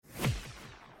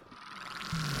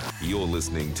You're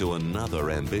listening to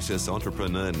another Ambitious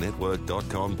Entrepreneur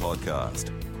Network.com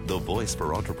podcast, the voice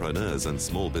for entrepreneurs and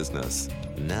small business.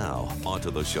 Now, onto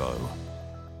the show.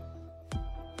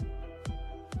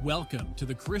 Welcome to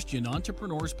the Christian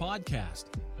Entrepreneurs Podcast,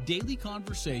 daily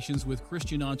conversations with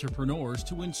Christian entrepreneurs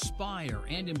to inspire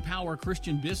and empower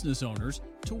Christian business owners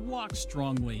to walk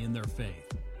strongly in their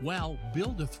faith, while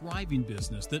build a thriving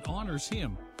business that honors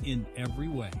Him in every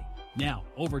way. Now,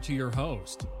 over to your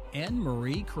host, Anne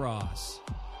Marie Cross.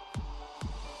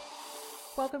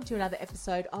 Welcome to another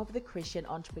episode of the Christian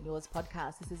Entrepreneurs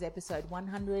Podcast. This is episode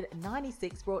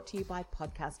 196, brought to you by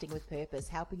Podcasting with Purpose,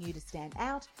 helping you to stand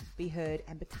out, be heard,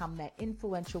 and become that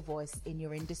influential voice in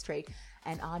your industry.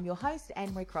 And I'm your host,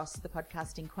 Anne Marie Cross, the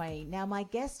podcasting queen. Now, my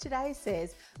guest today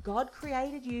says, God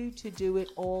created you to do it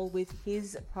all with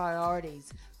His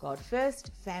priorities. God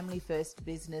first, family first,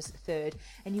 business third.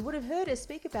 And you would have heard her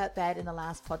speak about that in the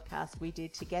last podcast we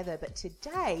did together. But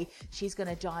today, she's going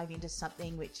to dive into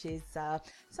something which is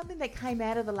something that came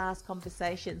out of the last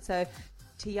conversation. So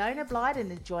Tiona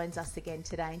Blyden joins us again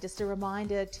today. And just a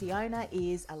reminder, Tiona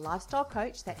is a lifestyle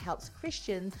coach that helps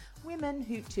Christian women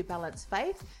to balance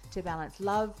faith, to balance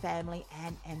love, family,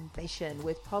 and ambition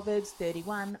with Proverbs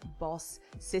 31 Boss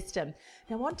System.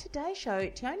 Now, on today's show,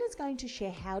 Tiona is going to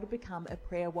share how to become a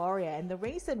prayer warrior. And the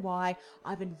reason why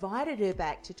I've invited her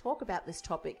back to talk about this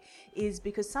topic is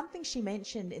because something she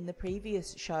mentioned in the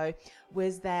previous show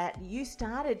was that you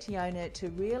started, Tiona, to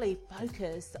really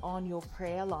focus on your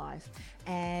prayer life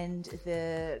and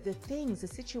the things, the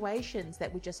situations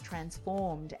that were just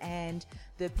transformed, and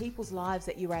the people's lives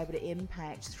that you were able to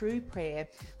impact through prayer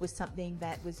was something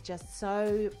that was just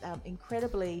so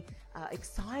incredibly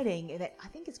exciting, that I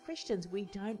think as Christians we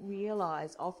don't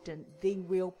realize often the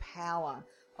real power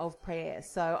of prayer.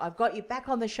 So I've got you back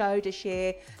on the show to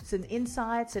share some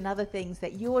insights and other things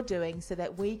that you're doing so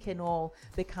that we can all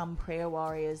become prayer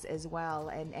warriors as well,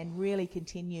 and really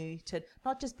continue to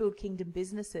not just build kingdom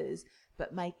businesses,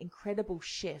 but make incredible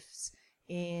shifts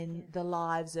in the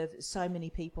lives of so many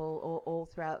people all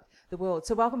throughout the world.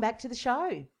 So welcome back to the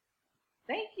show.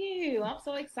 Thank you. I'm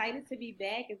so excited to be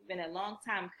back. It's been a long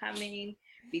time coming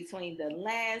between the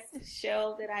last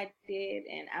show that I did,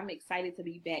 and I'm excited to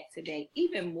be back today,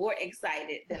 even more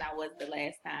excited than I was the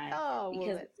last time,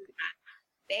 because it's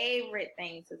my favorite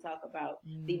thing to talk about,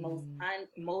 the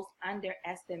most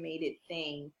underestimated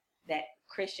thing that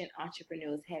Christian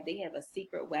entrepreneurs have. They have a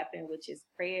secret weapon, which is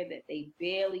prayer, that they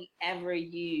barely ever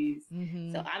use.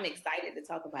 So I'm excited to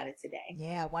talk about it today.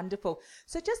 Yeah, wonderful.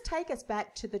 So just take us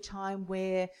back to the time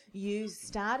where you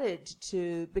started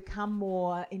to become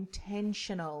more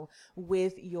intentional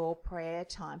with your prayer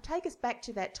time. Take us back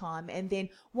to that time, and then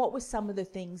what were some of the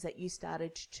things that you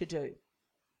started to do?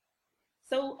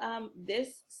 So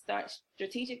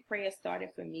strategic prayer started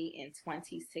for me in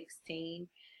 2016.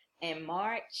 In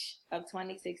March of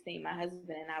 2016, my husband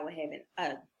and I were having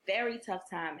a very tough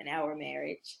time in our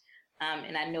marriage.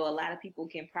 And I know a lot of people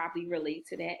can probably relate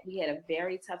to that. We had a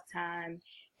very tough time,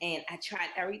 and I tried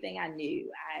everything I knew.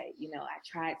 I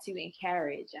tried to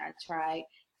encourage. I tried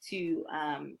to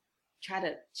try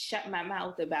to shut my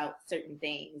mouth about certain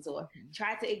things, or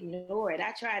try to ignore it.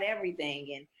 I tried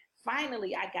everything. And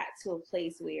finally, I got to a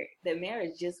place where the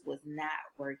marriage just was not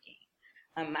working.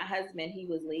 My husband, he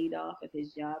was laid off of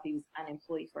his job. He was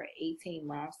unemployed for 18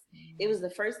 months. It was the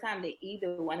first time that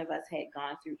either one of us had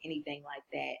gone through anything like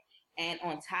that. And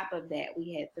on top of that,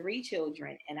 we had 3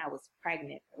 children, and I was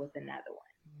pregnant with another one.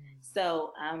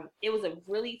 So it was a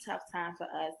really tough time for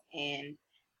us. And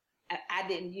I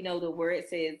didn't, the word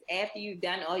says, after you've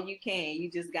done all you can, you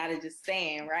just got to just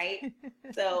stand, right?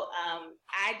 So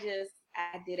I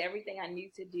did everything I knew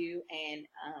to do. And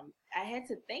I had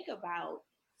to think about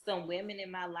some women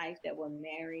in my life that were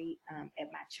married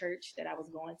at my church that I was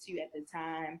going to at the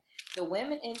time. The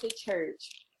women in the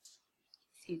church,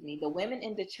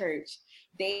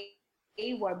 they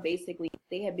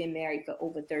had been married for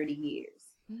over 30 years.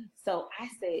 So I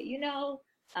said,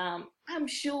 I'm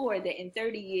sure that in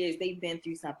 30 years, they've been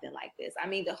through something like this. I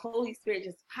mean, the Holy Spirit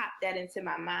just popped that into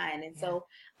my mind. And so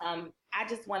I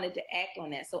just wanted to act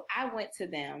on that. So I went to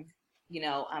them.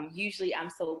 Usually I'm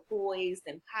so poised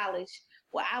and polished.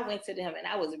 Well, I went to them and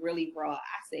I was really raw.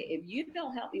 I said, if you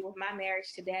don't help me with my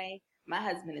marriage today, my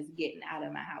husband is getting out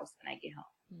of my house when I get home.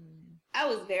 I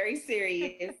was very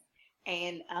serious.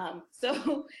 And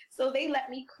so they let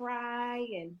me cry,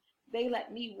 and they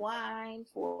let me whine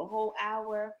for a whole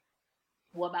hour,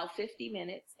 well, about 50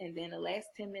 minutes. And then the last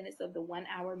 10 minutes of the 1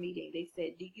 hour meeting, they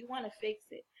said, do you want to fix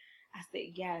it? I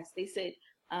said, yes. They said,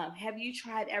 have you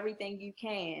tried everything you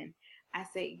can? I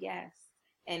said, yes.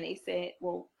 And they said,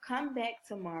 well, come back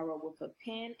tomorrow with a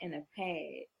pen and a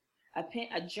pad.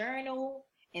 a journal,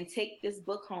 and take this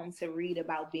book home to read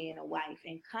about being a wife,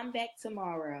 and come back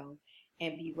tomorrow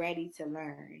and be ready to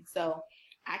learn. So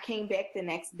I came back the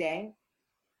next day,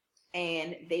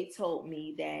 and they told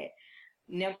me that,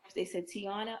 they said,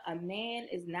 Tiana, a man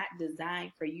is not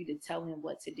designed for you to tell him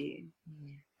what to do.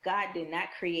 God did not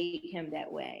create him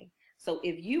that way. So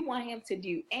if you want him to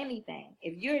do anything,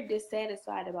 if you're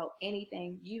dissatisfied about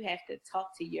anything, you have to talk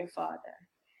to your father.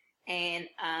 And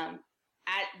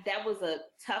that was a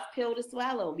tough pill to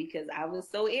swallow, because I was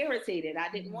so irritated.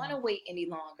 I didn't want to wait any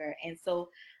longer. And so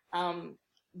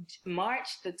March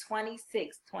the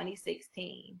 26th,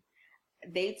 2016,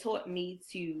 they taught me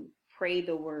to pray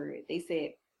the word. They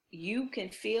said, you can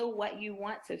feel what you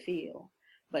want to feel,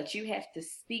 but you have to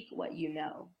speak what you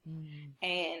know.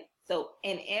 And so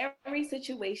in every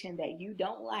situation that you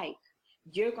don't like,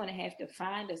 you're going to have to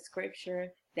find a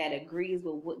scripture that agrees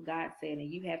with what God said,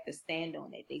 and you have to stand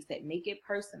on it. They said, make it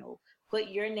personal, put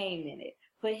your name in it,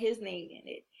 put his name in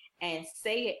it, and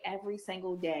say it every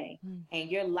single day, and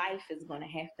your life is going to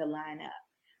have to line up.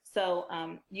 So,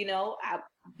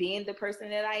 being the person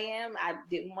that I am, I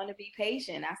didn't want to be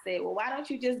patient. I said, well, why don't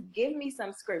you just give me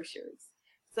some scriptures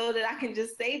so that I can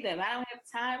just say them? I don't have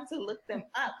time to look them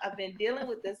up. I've been dealing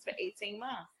with this for 18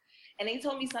 months. And they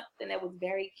told me something that was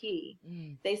very key.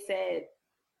 They said,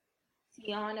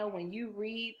 Tiana, when you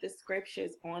read the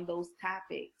scriptures on those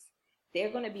topics, there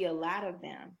are going to be a lot of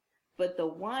them. But the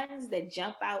ones that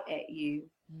jump out at you,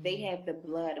 they have the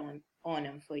blood on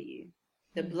them for you.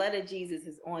 The blood of Jesus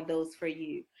is on those for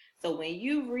you. So when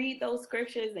you read those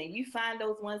scriptures and you find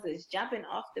those ones that's jumping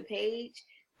off the page,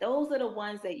 those are the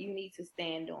ones that you need to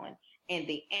stand on. And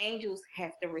the angels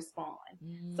have to respond.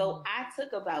 So I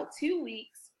took about 2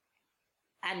 weeks.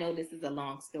 I know this is a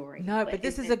long story. No, but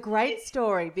this is a great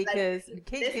story, because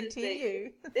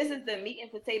continue. This is the meat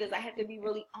and potatoes. I have to be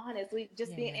really honest.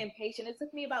 Being impatient. It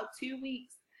took me about 2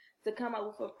 weeks to come up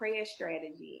with a prayer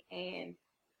strategy. And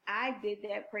I did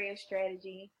that prayer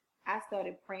strategy. I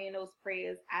started praying those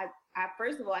prayers. I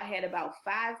first of all, I had about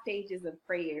 5 pages of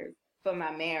prayers for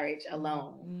my marriage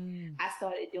alone. I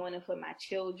started doing it for my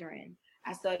children.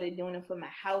 I started doing it for my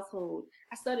household.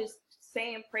 I started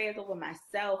saying prayers over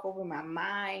myself, over my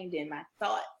mind and my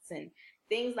thoughts and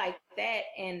things like that.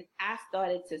 And I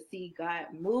started to see God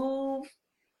move.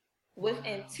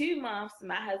 Within 2 months,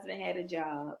 my husband had a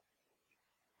job.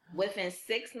 Within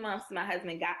 6 months, my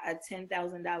husband got a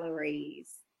 $10,000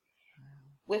 raise.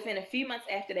 Within a few months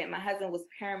after that, my husband was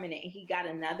permanent and he got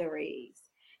another raise.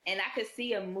 And I could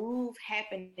see a move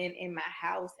happening in my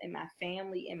house, in my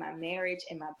family, in my marriage,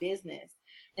 in my business.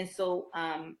 And so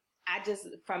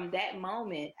from that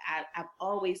moment, I've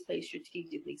always played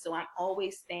strategically. So I'm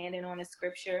always standing on a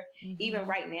scripture. Even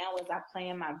right now, as I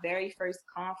plan my very first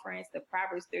conference, the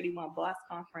Proverbs 31 Boss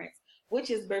Conference,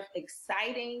 which is both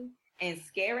exciting and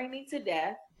scaring me to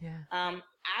death.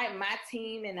 My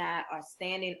team and I are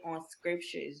standing on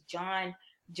scriptures, John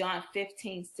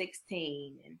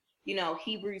 15:16, and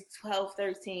Hebrews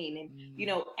 12:13. And,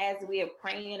 as we are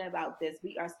praying about this,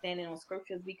 we are standing on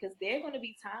scriptures, because there are going to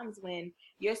be times when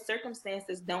your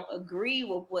circumstances don't agree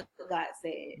with what God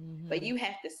said, but you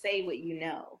have to say what you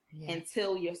know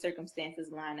until your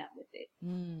circumstances line up with it.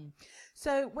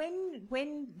 So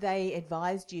when they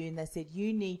advised you and they said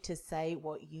you need to say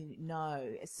what you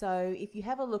know, so if you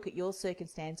have a look at your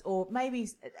circumstance, or maybe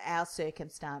our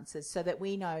circumstances, so that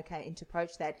we know, okay, and to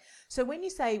approach that. So when you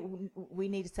say we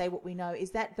need to say what we know, is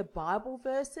that the Bible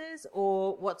verses,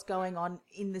 or what's going on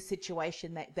in the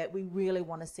situation that we really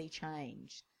want to see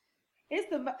changed? It's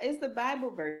the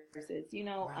Bible verses.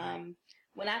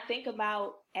 When I think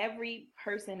about every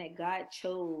person that God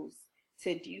chose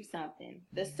to do something,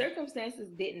 the circumstances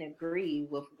didn't agree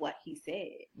with what he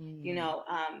said.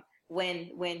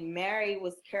 When Mary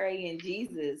was carrying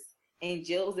Jesus and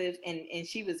Joseph, and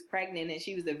she was pregnant and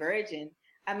she was a virgin,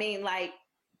 I mean, that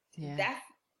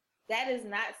is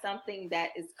not something that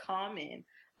is common.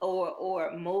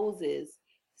 Or Moses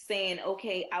saying,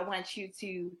 okay, I want you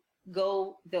to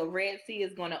go, the Red Sea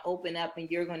is going to open up and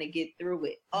you're going to get through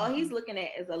it. All he's looking at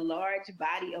is a large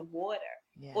body of water.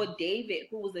 Or David,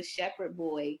 who was a shepherd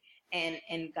boy, and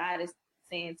God is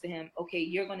saying to him, okay,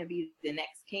 you're going to be the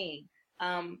next king.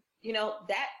 That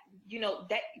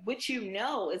what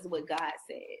is what God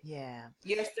said.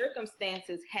 Your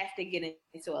circumstances have to get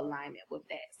into alignment with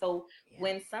that. So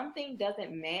when something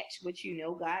doesn't match what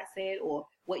God said, or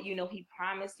what he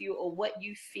promised you, or what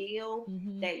you feel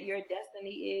that your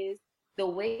destiny is, the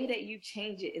way that you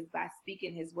change it is by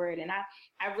speaking his word. And I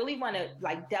really want to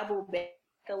double back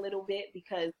a little bit,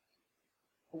 because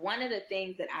one of the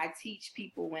things that I teach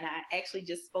people, when I actually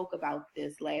just spoke about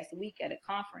this last week at a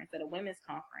conference, at a women's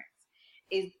conference,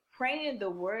 is praying the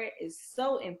word is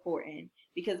so important,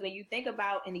 because when you think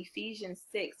about in Ephesians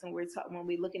 6, when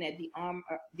we're looking at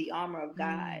the armor of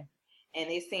God, and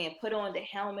they're saying, put on the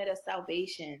helmet of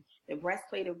salvation, the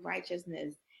breastplate of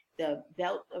righteousness, the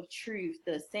belt of truth,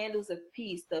 the sandals of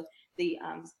peace, the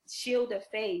shield of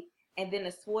faith, and then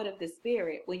the sword of the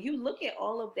spirit. When you look at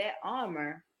all of that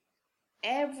armor,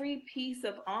 every piece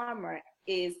of armor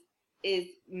is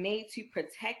made to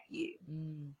protect you,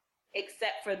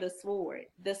 except for the sword.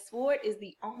 The sword is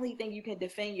the only thing you can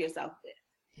defend yourself with.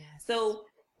 Yes. So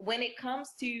when it comes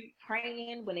to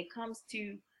praying,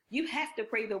 you have to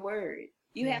pray the word.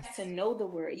 You have to know the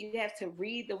word. You have to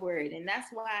read the word. And that's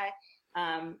why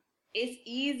it's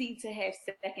easy to have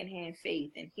secondhand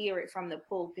faith and hear it from the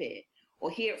pulpit, or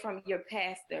hear it from your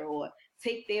pastor, or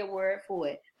take their word for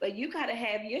it. But you got to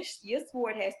have your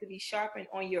sword has to be sharpened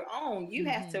on your own. You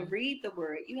have to read the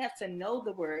word. You have to know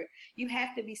the word. You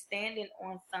have to be standing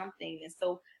on something. And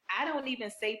so I don't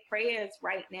even say prayers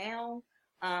right now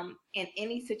in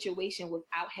any situation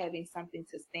without having something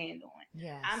to stand on.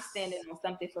 Yes. I'm standing on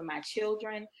something for my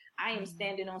children. I am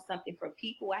standing on something for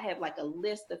people. I have like a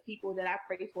list of people that I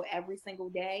pray for every single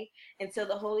day until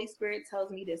the Holy Spirit tells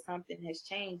me that something has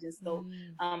changed. And so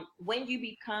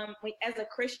as a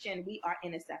Christian, we are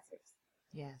intercessors.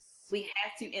 Yes. We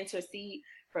have to intercede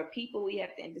for people. We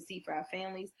have to intercede for our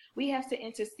families. We have to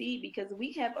intercede because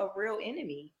we have a real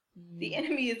enemy. The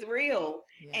enemy is real.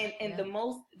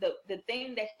 The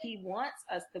thing that he wants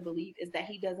us to believe is that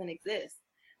he doesn't exist,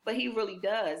 but he really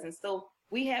does. And so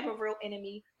we have a real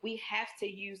enemy. We have to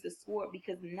use the sword,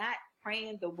 because not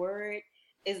praying the word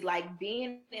is like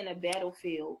being in a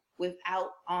battlefield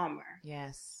without armor.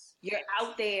 Yes. You're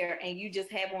out there and you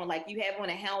just have on, like, you have on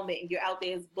a helmet and you're out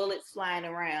there, there's bullets flying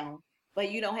around,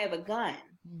 but you don't have a gun.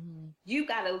 You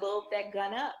got to load that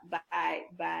gun up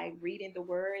by reading the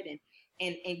word, and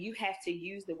you have to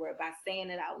use the word by saying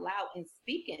it out loud and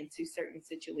speaking to certain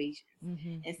situations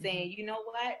and saying, you know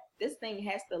what, this thing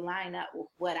has to line up with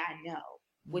what I know,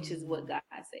 which is what God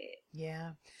said.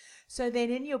 Yeah. So then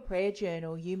in your prayer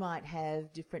journal, you might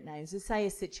have different names. Let's say a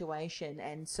situation,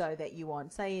 and so that you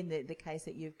want, say in the case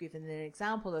that you've given an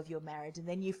example of your marriage, and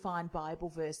then you find Bible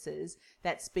verses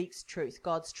that speaks truth,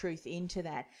 God's truth into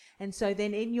that. And so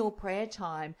then in your prayer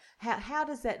time, how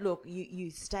does that look?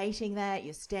 You stating that,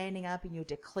 you're standing up and you're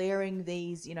declaring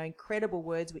these, incredible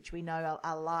words which we know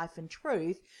are life and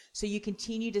truth. So you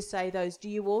continue to say those. Do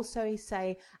you also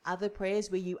say other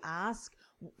prayers where you ask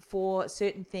for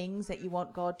certain things that you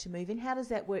want God to move in? How does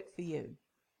that work for you?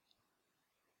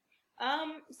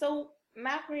 So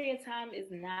my prayer time is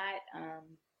not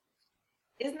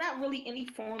really any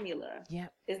formula. Yeah.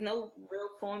 There's no real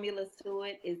formula to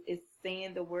it. It's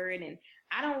saying the word, and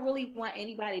I don't really want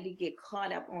anybody to get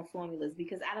caught up on formulas,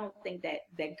 because I don't think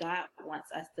that God wants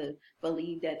us to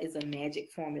believe that is a magic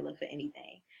formula for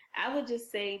anything. I would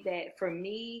just say that for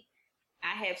me,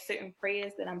 I have certain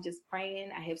prayers that I'm just praying.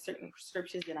 I have certain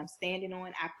scriptures that I'm standing on.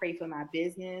 I pray for my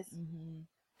business.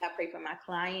 I pray for my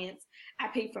clients. I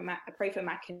pray for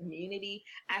my community.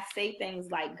 I say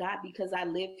things like, God, because I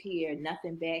live here,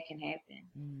 nothing bad can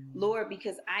happen. Lord,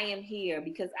 because I am here,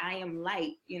 because I am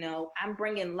light, I'm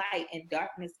bringing light and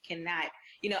darkness cannot,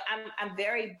 I'm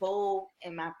very bold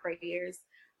in my prayers.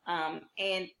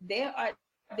 And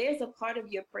there's a part of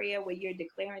your prayer where you're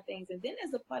declaring things, and then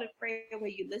there's a part of prayer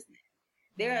where you're listening.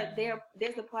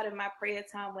 There's a part of my prayer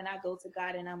time when I go to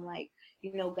God and I'm like,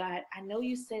 God, I know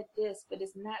you said this, but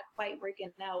it's not quite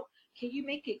working out. Can you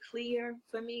make it clear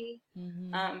for me?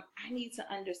 I need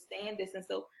to understand this. And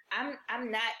so I'm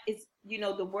not, it's,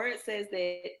 the word says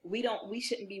that we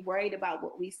shouldn't be worried about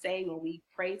what we say when we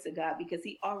pray to God, because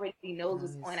he already knows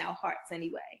what's on our hearts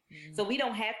anyway. So we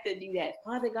don't have to do that.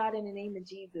 Father God, in the name of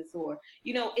Jesus, or,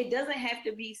 it doesn't have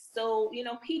to be so,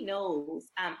 he knows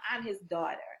I'm his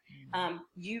daughter.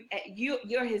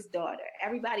 You're his daughter.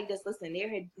 Everybody that's listening,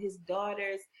 they're his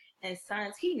daughters and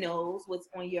sons. He knows what's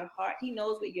on your heart. He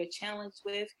knows what you're challenged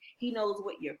with. He knows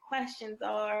what your questions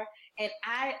are. And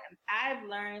I've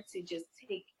learned to just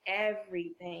take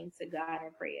everything to God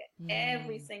in prayer.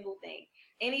 Every single thing.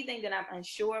 Anything that I'm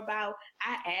unsure about,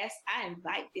 I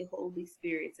invite the Holy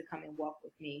Spirit to come and walk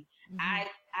with me. I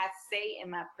say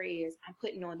in my prayers, I'm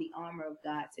putting on the armor of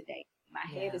God today. My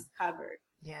head is covered.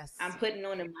 Yes. I'm putting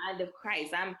on the mind of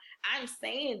Christ. I'm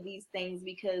saying these things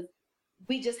because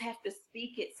we just have to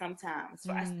speak it sometimes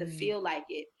for us to feel like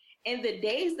it. And the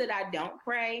days that I don't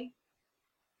pray,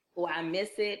 or I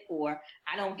miss it, or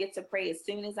I don't get to pray as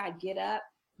soon as I get up,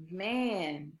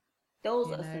 man,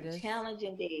 those are some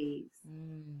challenging days.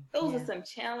 Those are some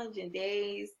challenging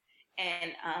days.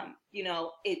 And,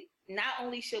 not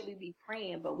only should we be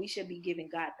praying, but we should be giving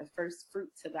God the first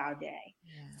fruits of our day.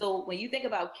 Yeah. So when you think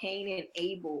about Cain and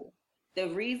Abel, the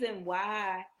reason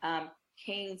why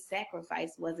Cain's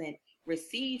sacrifice wasn't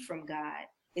received from God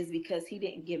is because he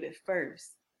didn't give it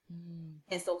first.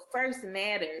 And so first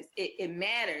matters. It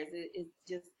matters. It's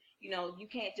just, you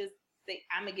can't just say,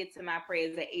 I'm going to get to my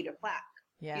prayers at 8 o'clock.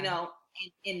 Yeah.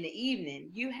 In the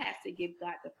evening, you have to give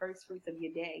God the first fruits of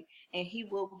your day, and he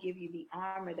will give you the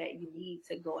armor that you need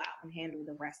to go out and handle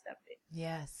the rest of it.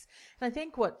 Yes. And I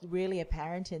think what's really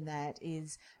apparent in that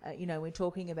is, we're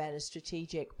talking about a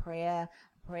strategic prayer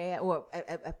or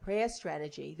a prayer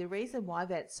strategy. The reason why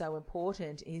that's so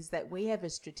important is that we have a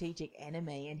strategic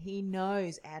enemy, and he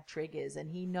knows our triggers, and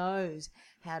he knows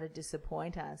how to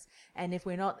disappoint us. And if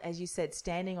we're not, as you said,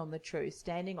 standing on the truth,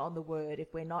 standing on the word,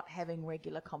 if we're not having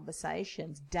regular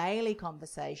conversations, daily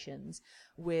conversations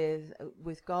with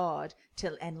God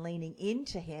and leaning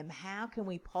into him, how can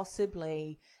we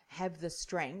possibly have the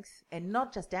strength, and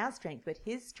not just our strength, but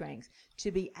his strength,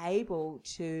 to be able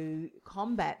to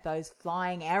combat those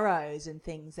flying arrows and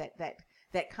things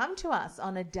that come to us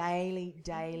on a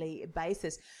daily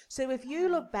basis. So if you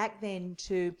look back then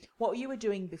to what you were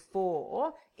doing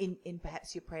before in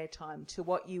perhaps your prayer time to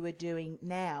what you were doing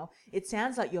now, it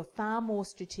sounds like you're far more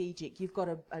strategic. You've got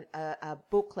a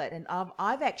booklet, and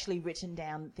I've actually written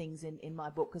down things in my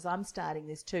book because I'm starting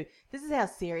this too. This is how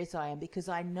serious I am, because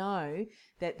I know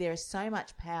that there is so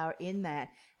much power in that,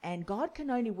 and God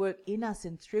can only work in us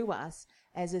and through us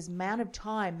as the amount of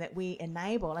time that we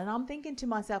enable. And I'm thinking to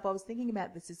myself, I was thinking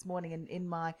about this morning in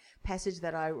my passage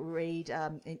that I read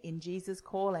in Jesus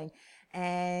Calling,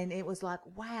 and it was like,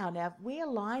 wow, now if we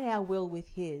align our will with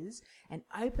his and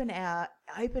open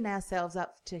ourselves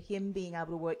up to him being able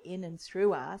to work in and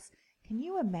through us, can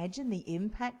you imagine the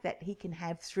impact that he can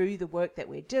have through the work that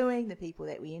we're doing, the people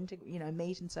that we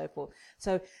meet and so forth?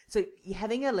 So you're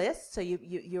having a list, so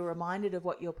you're reminded of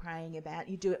what you're praying about.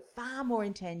 You do it far more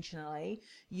intentionally.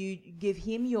 You give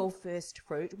him your first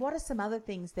fruit. What are some other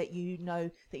things that you know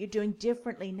that you're doing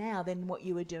differently now than what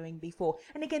you were doing before?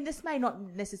 And again, this may not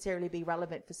necessarily be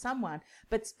relevant for someone,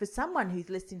 but for someone who's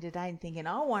listening today and thinking,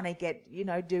 I want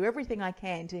to do everything I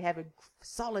can to have a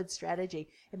solid strategy,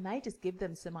 it may just give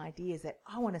them some ideas that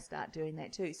I want to start doing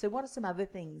that too. So what are some other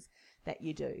things that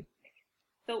you do?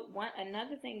 So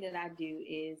another thing that I do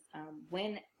is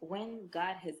when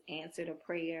God has answered a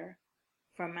prayer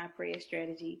from my prayer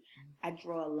strategy, I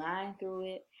draw a line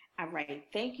through it. I write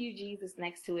 "Thank you, Jesus"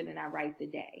 next to it, and I write the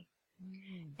day.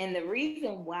 And the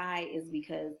reason why is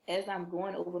because as I'm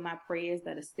going over my prayers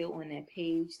that are still on that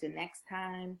page the next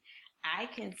time, I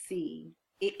can see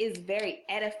it is very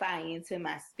edifying to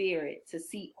my spirit to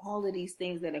see all of these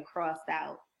things that are crossed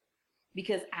out,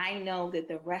 because I know that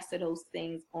the rest of those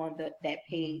things on that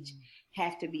page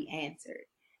have to be answered.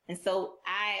 And so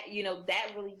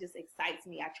that really just excites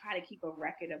me. I try to keep a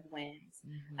record of wins.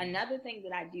 Another thing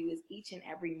that I do is each and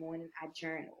every morning I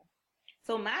journal.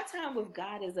 So my time with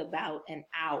God is about an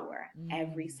hour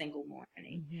every single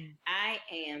morning.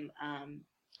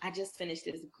 I just finished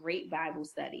this great Bible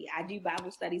study. I do Bible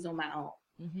studies on my own.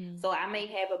 So I may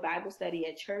have a Bible study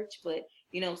at church, but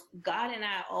God and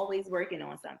I are always working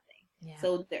on something. Yeah.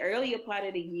 So the earlier part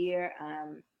of the year,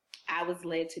 I was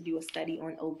led to do a study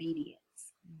on obedience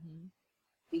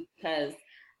because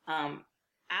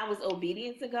I was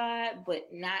obedient to God, but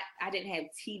I didn't have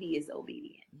tedious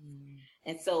obedience.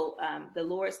 And so the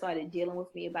Lord started dealing with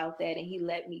me about that, and he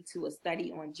led me to a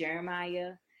study on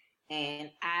Jeremiah. And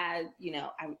I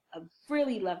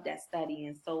really loved that study.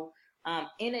 And so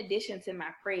in addition to my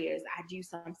prayers, I do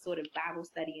some sort of Bible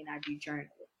study and I do journaling.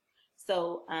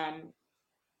 So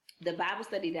the Bible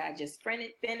study that I just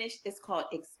finished is called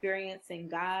Experiencing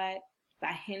God by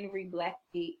Henry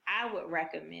Blackaby. I would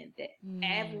recommend that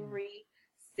every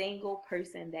single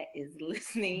person that is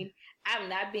listening, I'm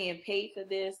not being paid for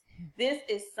this. This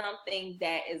is something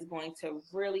that is going to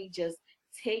really just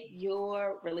take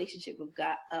your relationship with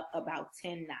God up about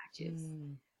 10 notches.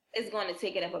 It's going to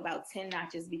take it up about 10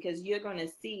 notches because you're going to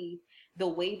see the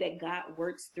way that God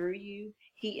works through you.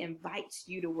 He invites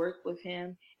you to work with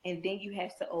him, and then you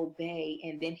have to obey,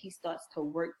 and then he starts to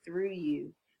work through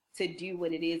you to do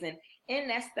what it is. And in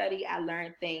that study, I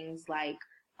learned things like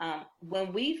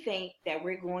when we think that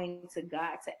we're going to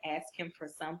God to ask him for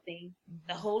something,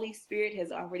 the Holy Spirit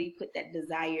has already put that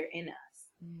desire in us.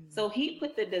 So he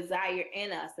put the desire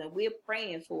in us, and we're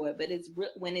praying for it, but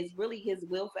when it's really his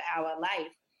will for our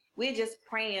life, we're just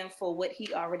praying for what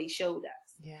he already showed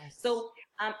us. Yes. So,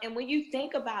 and when you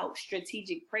think about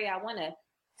strategic prayer, I want to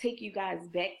take you guys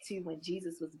back to when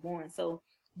Jesus was born. So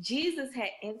Jesus had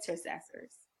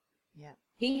intercessors. Yeah.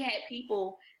 He had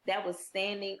people that was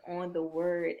standing on the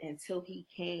word until he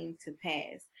came to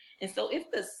pass. And so if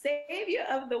the Savior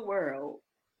of the world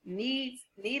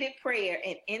needed prayer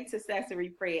and intercessory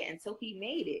prayer until he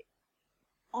made it,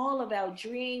 all of our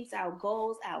dreams, our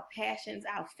goals, our passions,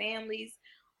 our families,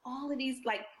 all of these,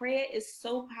 like, prayer is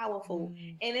so powerful.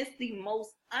 And it's the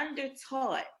most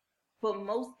undertaught but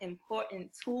most important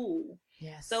tool.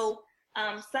 Yes. So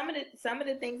some of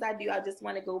the things I do, I just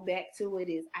want to go back to it,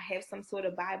 is I have some sort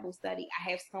of Bible study.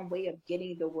 I have some way of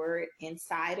getting the word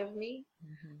inside of me.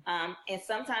 And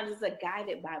sometimes it's a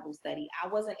guided Bible study. I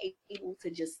wasn't able to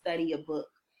just study a book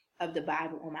of the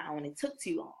Bible on my own. It took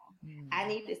too long. I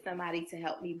needed somebody to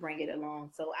help me bring it along.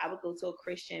 So I would go to a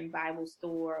Christian Bible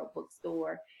store or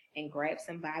bookstore and grab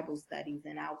some Bible studies,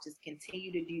 and I'll just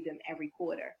continue to do them every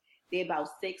quarter. They're about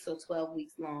 6 or 12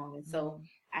 weeks long. And so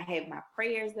I have my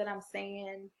prayers that I'm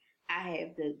saying. I have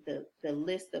the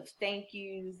list of thank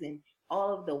yous and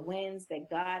all of the wins that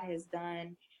God has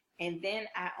done. And then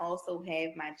I also have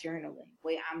my journaling,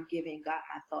 where I'm giving God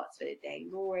my thoughts for the day.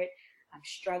 Lord, I'm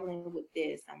struggling with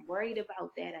this. I'm worried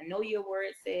about that. I know your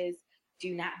word says,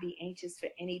 do not be anxious for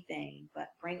anything, but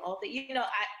bring all the,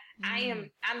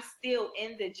 I'm still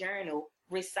in the journal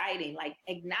reciting, like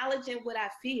acknowledging what I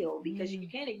feel, because you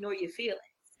can't ignore your feelings,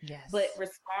 but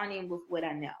responding with what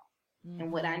I know.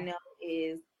 And what I know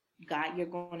is, God, you're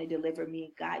going to deliver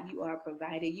me. God, you are a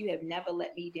provider. You have never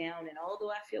let me down. And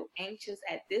although I feel anxious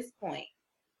at this point,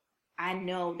 I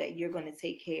know that you're going to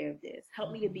take care of this.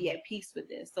 Help me to be at peace with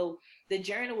this. So the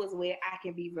journal is where I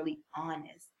can be really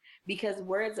honest, because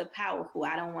words are powerful.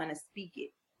 I don't want to speak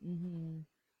it.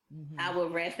 I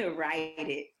would rather write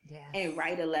it and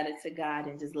write a letter to God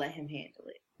and just let him handle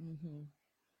it.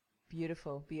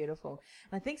 Beautiful, beautiful.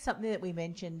 And I think something that we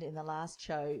mentioned in the last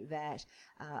show that,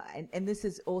 and this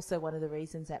is also one of the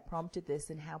reasons that prompted this,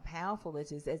 and how powerful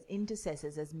it is as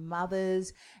intercessors, as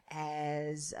mothers,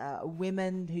 as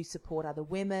women who support other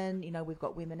women. You know, we've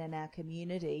got women in our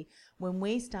community. When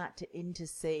we start to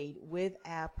intercede with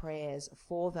our prayers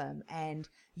for them and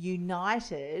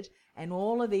united, and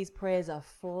all of these prayers are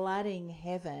flooding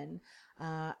heaven,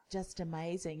 just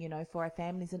amazing, you know, for our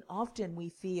families. And often we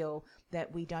feel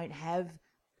that we don't have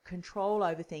control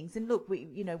over things. And look,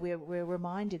 we're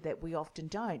reminded that we often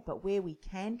don't, but where we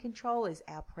can control is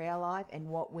our prayer life and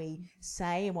what we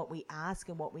say and what we ask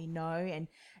and what we know,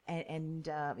 and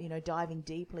diving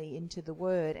deeply into the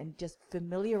word and just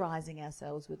familiarizing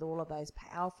ourselves with all of those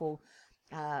powerful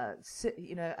I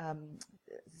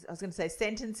was going to say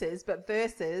sentences, but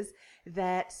verses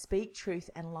that speak truth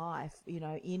and life, you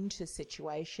know, into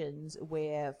situations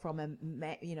where from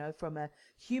a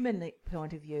human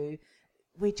point of view,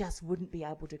 we just wouldn't be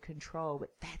able to control,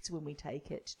 but that's when we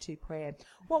take it to prayer.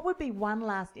 What would be one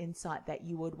last insight that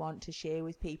you would want to share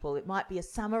with people? It might be a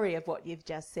summary of what you've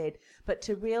just said, but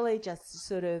to really just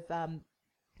sort of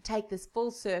take this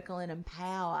full circle and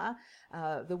empower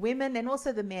the women and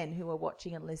also the men who are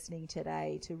watching and listening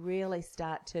today to really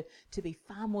start to be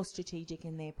far more strategic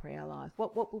in their prayer life.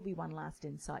 What will be one last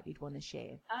insight you'd want to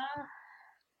share?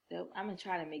 So I'm going to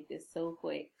try to make this so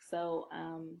quick. So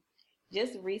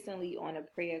just recently on a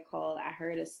prayer call, I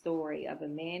heard a story of a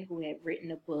man who had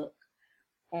written a book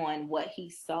on what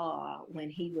he saw when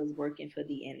he was working for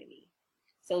the enemy.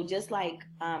 So just like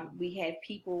we have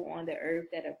people on the earth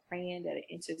that are praying, that are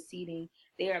interceding,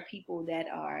 there are people that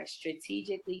are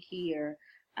strategically here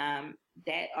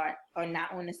that are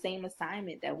not on the same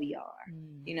assignment that we are.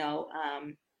 You know,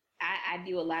 I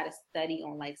do a lot of study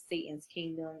on like Satan's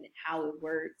kingdom and how it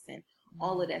works and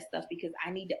all of that stuff, because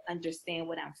I need to understand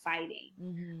what I'm fighting.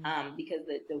 Because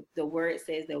the word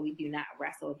says that we do not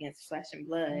wrestle against flesh and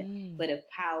blood, but of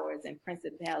powers and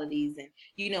principalities. And,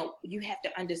 you know, you have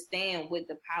to understand what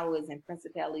the powers and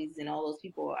principalities and all those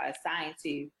people are assigned to.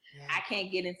 Yeah. I can't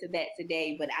get into that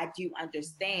today, but I do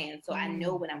understand. So I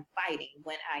know what I'm fighting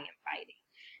when I am fighting.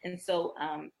 And so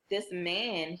this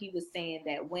man, he was saying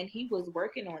that when he was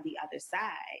working on the other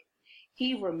side,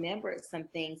 he remembered some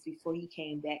things before he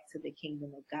came back to the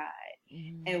kingdom of God.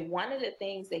 And one of the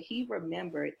things that he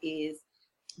remembered is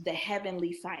the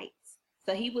heavenly fights.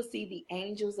 So he would see the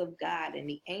angels of God and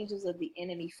the angels of the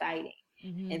enemy fighting.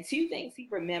 And two things he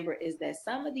remembered is that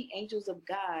some of the angels of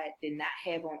God did not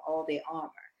have on all their armor.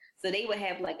 So they would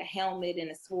have like a helmet and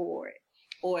a sword,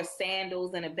 or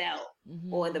sandals and a belt,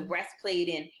 or the breastplate,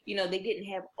 and, you know, they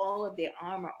didn't have all of their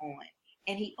armor on.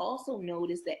 And he also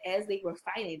noticed that as they were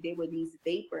fighting, there were these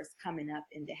vapors coming up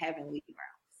in the heavenly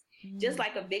realms. Just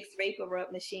like a Vicks vapor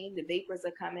rub machine, the vapors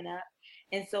are coming up.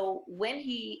 And so when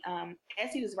he,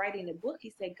 as he was writing the book,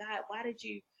 he said, God, why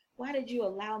did you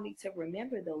allow me to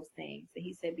remember those things? And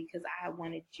he said, because I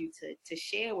wanted you to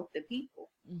share with the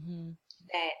people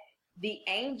that the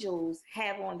angels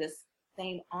have on the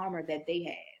same armor that they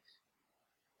have,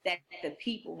 that the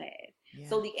people have. Yeah.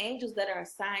 So the angels that are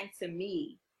assigned to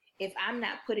me, if I'm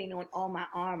not putting on all my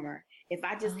armor, if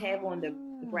I just have on the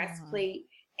breastplate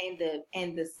and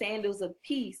the sandals of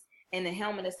peace and the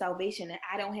helmet of salvation, and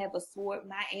I don't have a sword,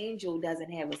 my angel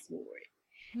doesn't have a sword.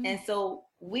 And so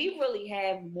we really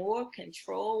have more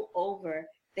control over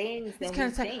things than we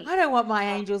think. I don't want my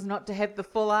angels not to have the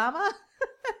full armor.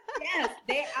 Yes,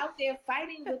 they're out there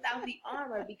fighting without the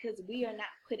armor because we are not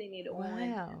putting it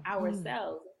on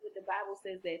ourselves. What the Bible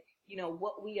says that, you know,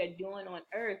 what we are doing on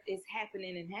earth is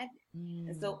happening in heaven.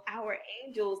 And so our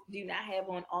angels do not have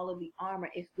on all of the armor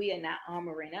if we are not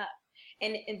armoring up.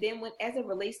 And then as it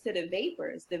relates to the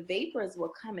vapors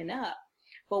were coming up.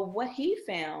 But what he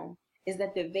found is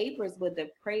that the vapors were the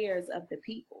prayers of the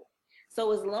people.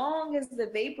 So as long as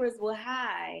the vapors were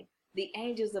high, the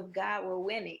angels of God were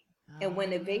winning. And when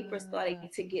the vapors started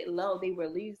to get low, they were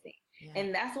losing. Yeah.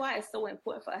 And that's why it's so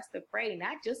important for us to pray,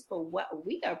 not just for what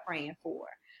we are praying for,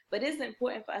 but it's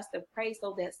important for us to pray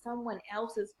so that someone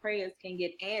else's prayers can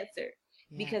get answered.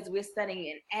 Yeah. Because we're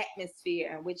setting an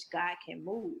atmosphere in which God can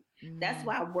move. That's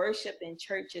why worship in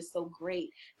church is so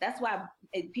great. That's why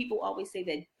people always say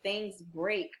that things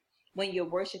break when you're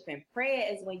worshiping. Prayer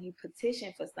is when you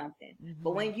petition for something.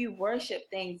 But when you worship,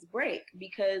 things break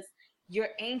because your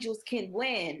angels can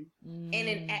win in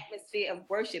an atmosphere of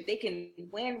worship. They can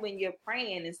win when you're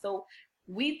praying. And so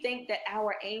we think that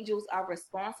our angels are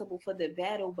responsible for the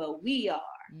battle, but we are.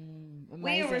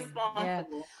 We're responsible. Yeah.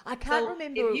 I can't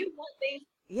remember. If you want things,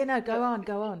 go on.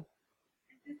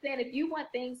 Just saying, if you want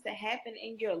things to happen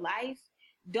in your life,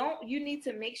 you need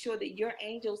to make sure that your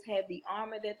angels have the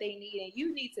armor that they need, and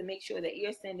you need to make sure that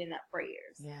you're sending up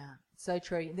prayers. Yeah, so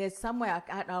true. There's somewhere,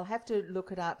 I'll have to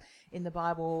look it up in the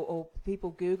Bible or people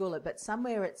Google it, but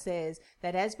somewhere it says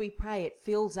that as we pray, it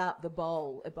fills up a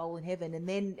bowl in heaven, and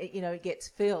then, it gets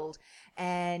filled.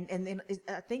 And then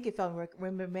I think if I'm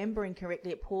remembering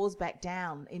correctly, it pours back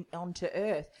down onto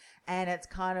earth. And it's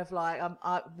kind of like,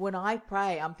 when I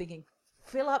pray, I'm thinking,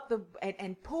 fill up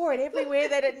and pour it everywhere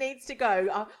that it needs to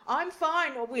go. I'm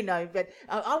fine, but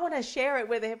I want to share it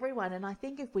with everyone. And I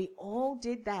think if we all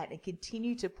did that and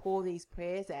continue to pour these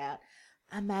prayers out,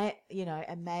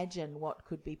 imagine what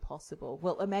could be possible.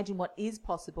 Well, imagine what is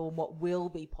possible and what will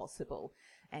be possible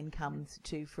and comes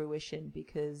to fruition,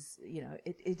 because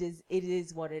it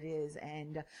is what it is.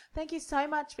 And thank you so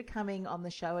much for coming on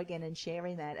the show again and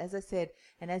sharing that. As I said,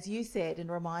 and as you said and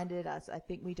reminded us, I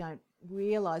think we don't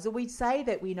realize, or we say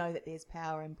that we know that there's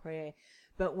power in prayer,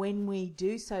 but when we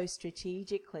do so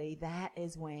strategically, that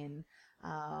is when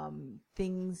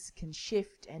things can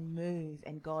shift and move,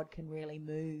 and God can really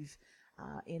move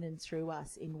in and through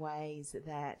us in ways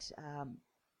that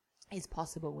is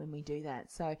possible when we do that.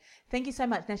 So thank you so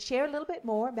much. Now share a little bit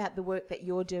more about the work that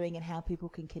you're doing and how people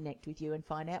can connect with you and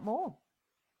find out more.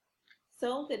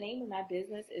 So the name of my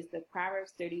business is the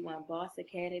Proverbs 31 Boss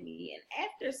Academy. And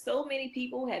after so many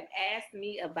people have asked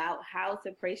me about how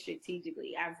to pray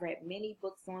strategically, I've read many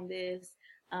books on this.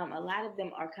 A lot of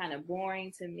them are kind of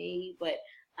boring to me, but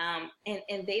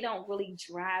and they don't really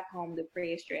drive home the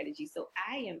prayer strategy. So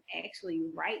I am actually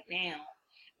right now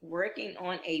working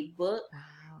on a book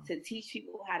to teach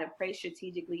people how to pray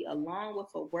strategically, along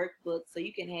with a workbook, so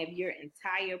you can have your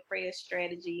entire prayer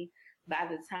strategy by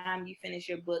the time you finish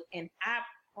your book. And I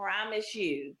promise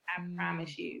you,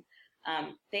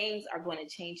 things are going to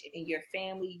change in your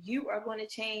family. You are going to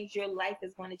change. Your life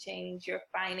is going to change. Your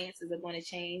finances are going to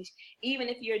change. Even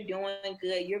if you're doing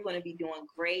good, you're going to be doing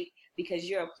great because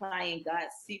you're applying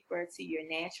God's super to your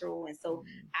natural. And so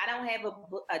I don't have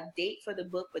a date for the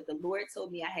book, but the Lord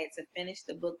told me I had to finish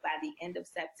the book by the end of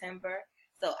September.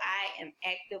 So I am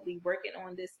actively working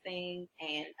on this thing.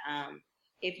 And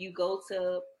if you go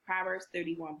to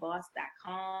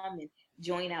Proverbs31boss.com and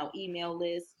join our email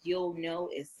list, you'll know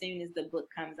as soon as the book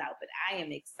comes out. But I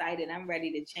am excited. I'm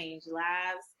ready to change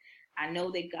lives. I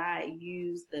know that God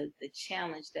used the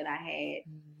challenge that I had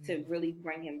to really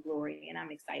bring him glory, and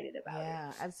I'm excited about it.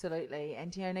 Yeah, absolutely. And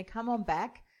Tiona, come on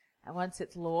back once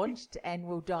it's launched, and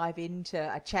we'll dive into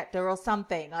a chapter or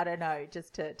something, I don't know,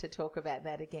 just to talk about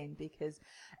that again, because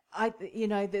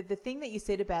the thing that you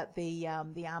said about the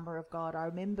armor of God, I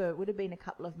remember it would have been a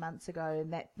couple of months ago,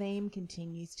 and that theme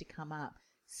continues to come up.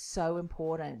 So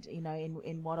important,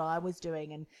 in what I was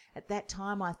doing. And at that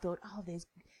time I thought,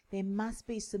 there must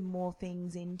be some more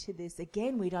things into this.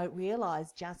 Again, we don't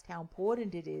realize just how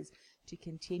important it is to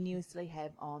continuously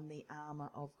have on the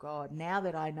armor of God. Now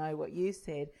that I know what you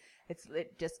said,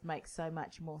 it just makes so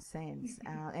much more sense.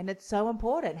 And it's so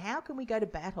important. How can we go to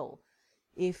battle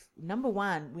if, number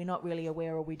one, we're not really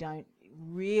aware, or we don't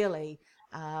really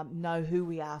know who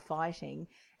we are fighting.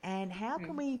 And how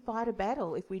can we fight a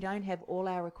battle if we don't have all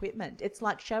our equipment? It's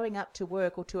like showing up to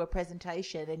work or to a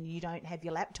presentation and you don't have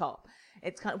your laptop.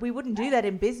 It's kind of, we wouldn't do that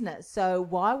in business. So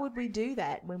why would we do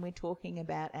that when we're talking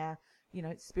about our,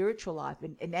 spiritual life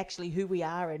and actually who we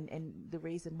are and the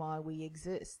reason why we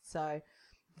exist? So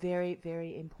very,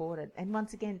 very important. And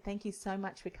once again, thank you so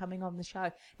much for coming on the show.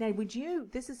 Now,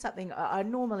 this is something I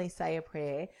normally say a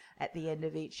prayer at the end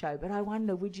of each show, but I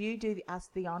wonder, would you do us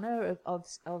the honor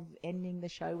of ending the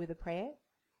show with a prayer?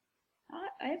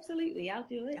 Absolutely. I'll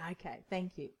do it. Okay.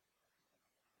 Thank you.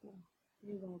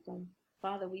 You're welcome.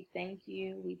 Father, we thank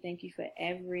you. We thank you for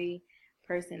every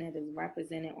person that is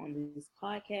represented on this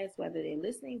podcast, whether they're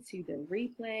listening to the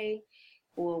replay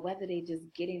or whether they're just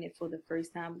getting it for the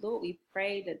first time. Lord, we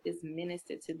pray that this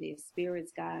minister to their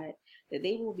spirits, God, that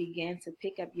they will begin to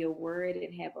pick up your word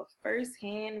and have a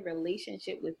first-hand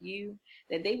relationship with you,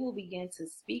 that they will begin to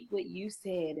speak what you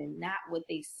said and not what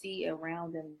they see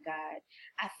around them, God.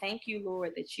 I thank you,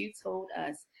 Lord, that you told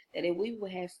us that if we will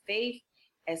have faith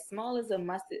as small as a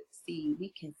mustard seed,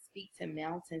 we can speak to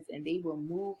mountains and they will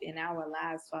move in our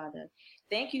lives, Father.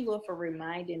 Thank you, Lord, for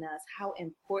reminding us how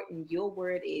important your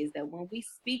word is, that when we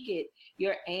speak it,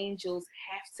 your angels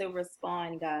have to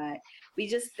respond, God. We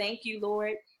just thank you,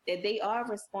 Lord, that they are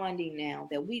responding now,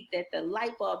 that the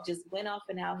light bulb just went off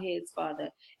in our heads,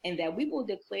 Father, and that we will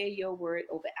declare your word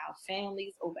over our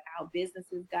families, over our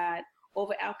businesses, God,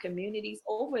 over our communities,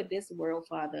 over this world,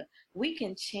 Father. We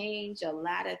can change a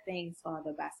lot of things,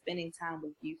 Father, by spending time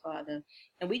with you, Father.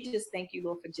 And we just thank you,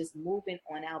 Lord, for just moving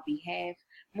on our behalf,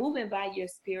 moving by your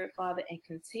spirit, Father, and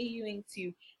continuing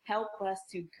to help us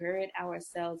to gird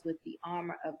ourselves with the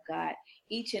armor of God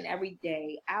each and every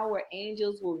day. Our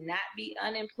angels will not be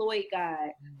unemployed,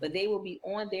 God, but they will be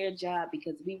on their job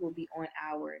because we will be on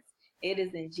ours. It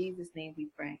is in Jesus' name we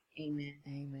pray. Amen.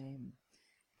 Amen.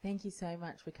 Thank you so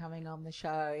much for coming on the show,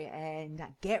 and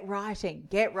get writing.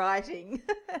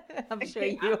 I'm sure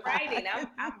you are.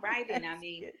 I'm writing. I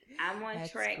mean, I'm on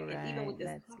track. Great. And even with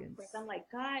this conference, I'm like,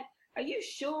 God, are you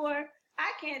sure?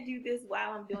 I can't do this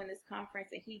while I'm doing this conference.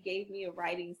 And he gave me a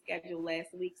writing schedule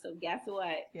last week. So guess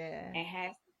what? Yeah. It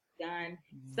has to be done.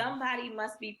 Somebody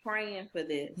must be praying for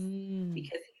this because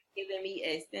he's giving me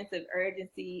a sense of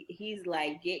urgency. He's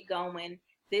like, get going.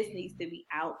 This needs to be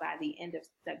out by the end of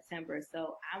September.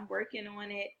 So I'm working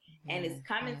on it, and it's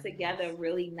coming together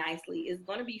really nicely. It's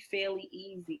going to be fairly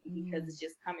easy because it's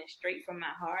just coming straight from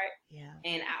my heart. Yeah.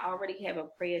 And I already have a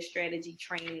prayer strategy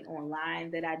training online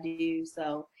that I do.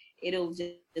 So it'll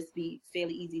just be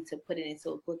fairly easy to put it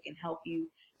into a book and help you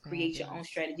create your own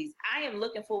strategies. I am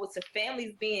looking forward to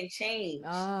families being changed.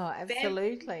 Oh,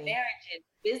 absolutely. Families, marriages,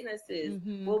 businesses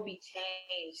will be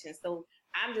changed. And so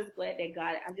I'm just glad that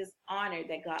God, I'm just honored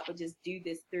that God would just do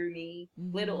this through me,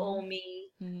 little old me,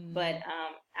 but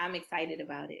I'm excited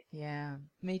about it. Yeah,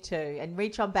 me too. And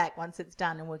reach on back once it's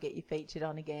done and we'll get you featured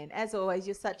on again. As always,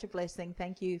 you're such a blessing.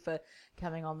 Thank you for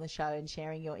coming on the show and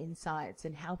sharing your insights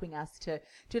and helping us to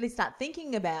really start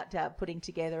thinking about putting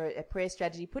together a prayer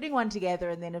strategy, putting one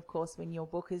together, and then, of course, when your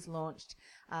book is launched,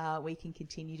 we can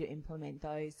continue to implement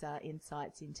those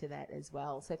insights into that as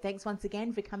well. So thanks once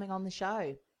again for coming on the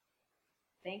show.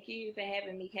 Thank you for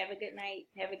having me. Have a good night.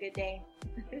 Have a good day.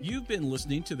 You've been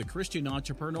listening to the Christian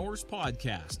Entrepreneurs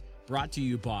Podcast, brought to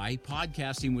you by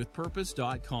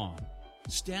podcastingwithpurpose.com.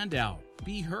 Stand out,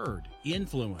 be heard,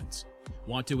 influence.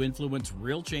 Want to influence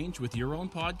real change with your own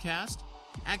podcast?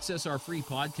 Access our free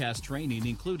podcast training,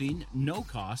 including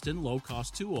no-cost and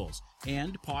low-cost tools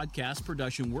and podcast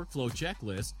production workflow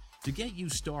checklists to get you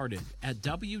started at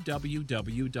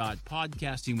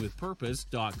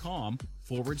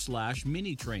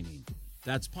www.podcastingwithpurpose.com/mini training.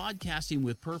 That's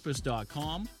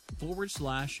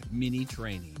podcastingwithpurpose.com/mini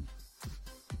training.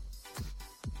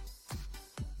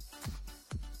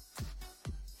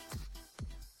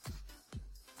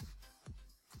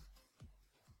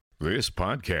 This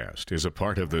podcast is a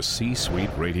part of the C-Suite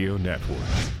Radio Network.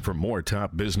 For more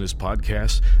top business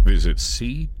podcasts, visit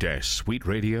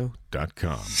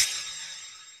c-suiteradio.com.